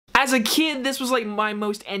As a kid, this was like my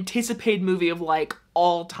most anticipated movie of like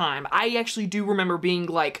all time. I actually do remember being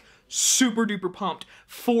like super duper pumped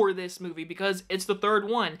for this movie because it's the third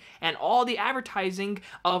one, and all the advertising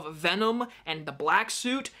of Venom and the black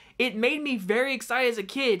suit, it made me very excited as a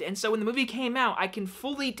kid. And so when the movie came out, I can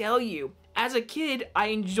fully tell you, as a kid, I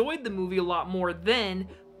enjoyed the movie a lot more then,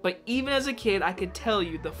 but even as a kid, I could tell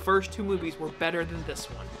you the first two movies were better than this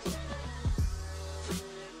one.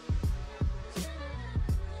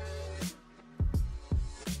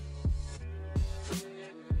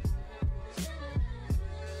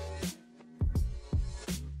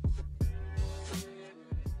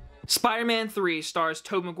 Spider-Man 3 stars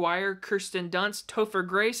Tobey Maguire, Kirsten Dunst, Topher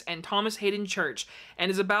Grace, and Thomas Hayden Church, and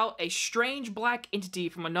is about a strange black entity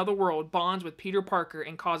from another world bonds with Peter Parker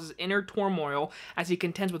and causes inner turmoil as he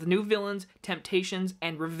contends with new villains, temptations,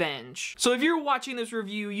 and revenge. So if you're watching this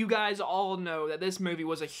review, you guys all know that this movie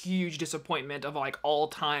was a huge disappointment of like all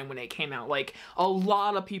time when it came out. Like, a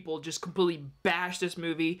lot of people just completely bashed this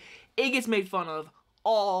movie. It gets made fun of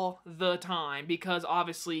all the time because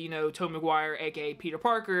obviously, you know, Tobey Maguire, aka Peter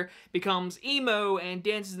Parker, becomes emo and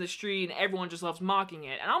dances in the street and everyone just loves mocking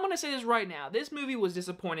it. And I'm gonna say this right now, this movie was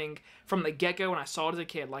disappointing from the get-go when I saw it as a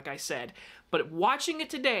kid, like I said. But watching it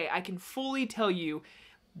today, I can fully tell you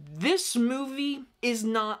this movie is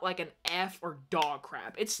not like an F or dog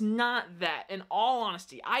crap. It's not that. In all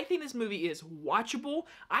honesty, I think this movie is watchable.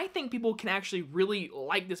 I think people can actually really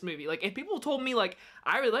like this movie. Like, if people told me, like,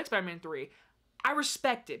 I really like Spider-Man 3, I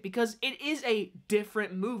respect it because it is a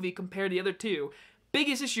different movie compared to the other two.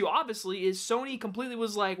 Biggest issue, obviously, is Sony completely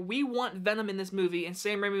was like, we want Venom in this movie, and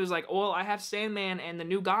Sam Raimi was like, well, I have Sandman and the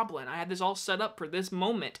new Goblin. I had this all set up for this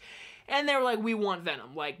moment. And they were like, we want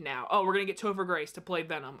Venom, like, now. Oh, we're gonna get Topher Grace to play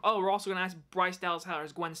Venom. Oh, we're also gonna ask Bryce Dallas Howard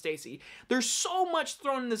as Gwen Stacy. There's so much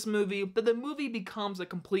thrown in this movie that the movie becomes a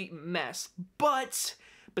complete mess. But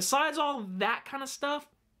besides all that kind of stuff,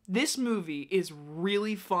 this movie is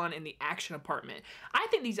really fun in the action department. I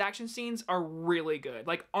think these action scenes are really good.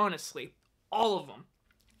 Like, honestly, all of them.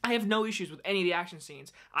 I have no issues with any of the action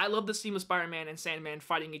scenes. I love the scene with Spider-Man and Sandman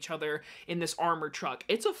fighting each other in this armored truck.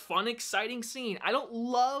 It's a fun, exciting scene. I don't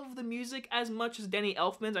love the music as much as Danny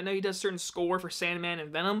Elfman's. I know he does certain score for Sandman and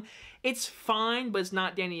Venom. It's fine, but it's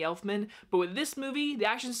not Danny Elfman. But with this movie, the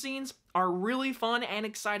action scenes are really fun and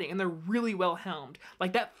exciting, and they're really well helmed.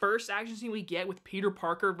 Like that first action scene we get with Peter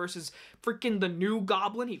Parker versus freaking the new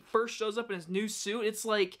Goblin. He first shows up in his new suit. It's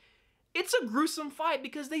like, it's a gruesome fight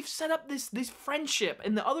because they've set up this friendship.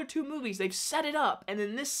 In the other two movies, they've set it up. And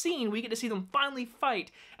in this scene, we get to see them finally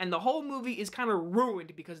fight. And the whole movie is kind of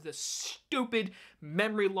ruined because the stupid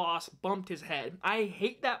memory loss bumped his head. I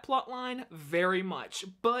hate that plot line very much.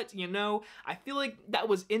 But, you know, I feel like that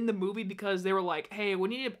was in the movie because they were like, hey, we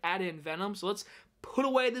need to add in Venom, so let's put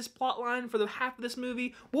away this plot line for the half of this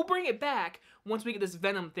movie. We'll bring it back once we get this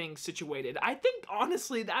Venom thing situated. I think,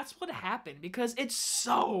 honestly, that's what happened because it's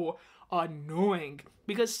so annoying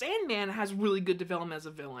because Sandman has really good development as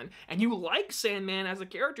a villain, and you like Sandman as a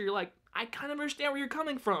character. You're like, I kind of understand where you're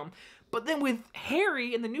coming from. But then with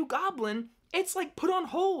Harry and the new Goblin, it's like put on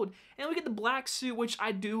hold, and we get the black suit, which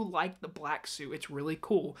I do like the black suit. It's really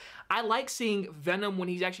cool. I like seeing Venom when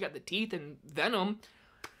he's actually got the teeth in Venom,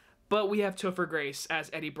 but we have Topher Grace as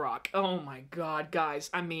Eddie Brock. Oh my god, guys,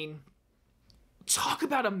 I mean, talk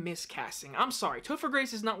about a miscasting. I'm sorry, Topher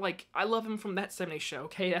Grace is not like, I love him from That 70s Show,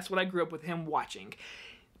 okay? That's what I grew up with him watching.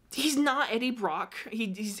 He's not Eddie Brock.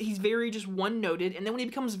 He's very just one-noted, and then when he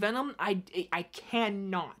becomes Venom, I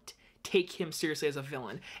cannot take him seriously as a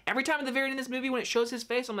villain. Every time at the very end of this movie when it shows his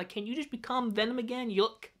face, I'm like, can you just become Venom again? You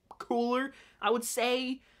look cooler, I would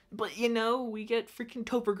say. But, you know, we get freaking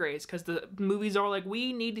Topher Grace because the movies are like,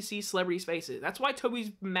 we need to see celebrities' faces. That's why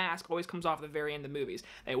Tobey's mask always comes off at the very end of the movies.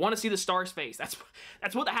 They want to see the star's face. That's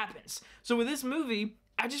what happens. So with this movie,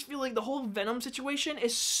 I just feel like the whole Venom situation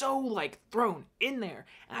is so, like, thrown in there.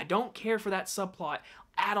 And I don't care for that subplot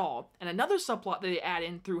at all. And another subplot that they add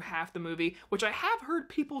in through half the movie, which I have heard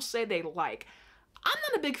people say they like. I'm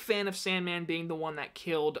not a big fan of Sandman being the one that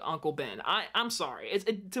killed Uncle Ben. I'm sorry.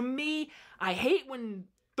 To me, I hate when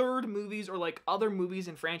third movies or like other movies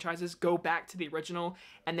and franchises go back to the original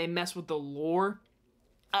and they mess with the lore.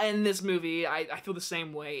 In this movie, I feel the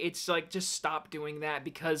same way. It's like, just stop doing that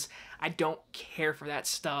because I don't care for that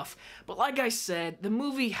stuff. But like I said, the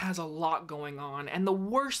movie has a lot going on, and the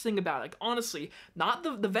worst thing about it, like, honestly, not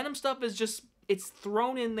the Venom stuff is just, it's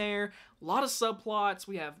thrown in there. A lot of subplots.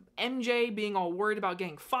 We have MJ being all worried about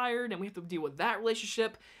getting fired, and we have to deal with that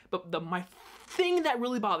relationship. But my thing that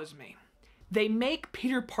really bothers me, they make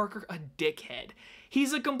Peter Parker a dickhead.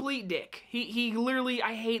 He's a complete dick. He literally,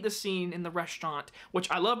 I hate the scene in the restaurant,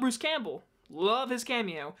 which I love Bruce Campbell. Love his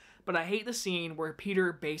cameo. But I hate the scene where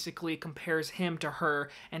Peter basically compares him to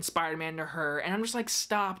her and Spider-Man to her. And I'm just like,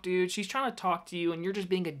 stop, dude. She's trying to talk to you and you're just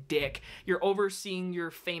being a dick. You're overseeing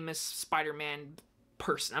your famous Spider-Man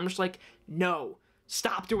person. I'm just like, no,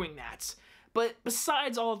 stop doing that. But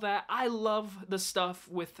besides all of that, I love the stuff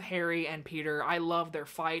with Harry and Peter. I love their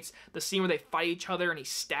fights. The scene where they fight each other and he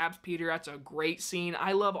stabs Peter, that's a great scene.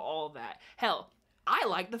 I love all of that. Hell, I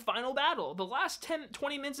like the final battle. The last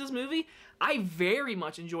 10-20 minutes of this movie, I very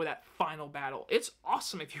much enjoy that final battle. It's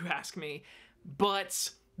awesome if you ask me.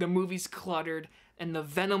 But the movie's cluttered and the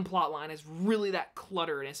Venom plotline is really that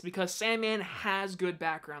clutter, and it's because Sandman has good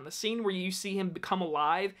background. The scene where you see him become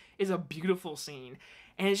alive is a beautiful scene.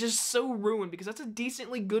 And it's just so ruined because that's a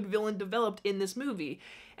decently good villain developed in this movie.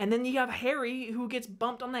 And then you have Harry who gets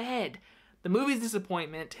bumped on the head. The movie's a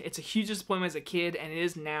disappointment. It's a huge disappointment as a kid, and it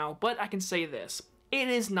is now. But I can say this. It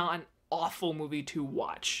is not an awful movie to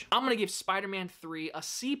watch. I'm going to give Spider-Man 3 a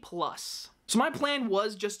C+. So my plan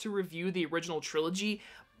was just to review the original trilogy,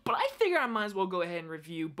 but I figure I might as well go ahead and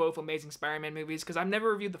review both Amazing Spider-Man movies because I've never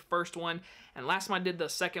reviewed the first one, and last time I did the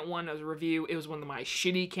second one as a review, it was one of my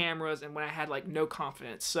shitty cameras and when I had like no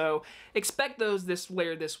confidence. So expect those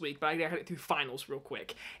later this week, but I gotta get through finals real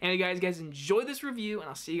quick. Anyway guys enjoy this review, and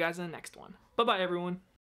I'll see you guys in the next one. Bye bye everyone.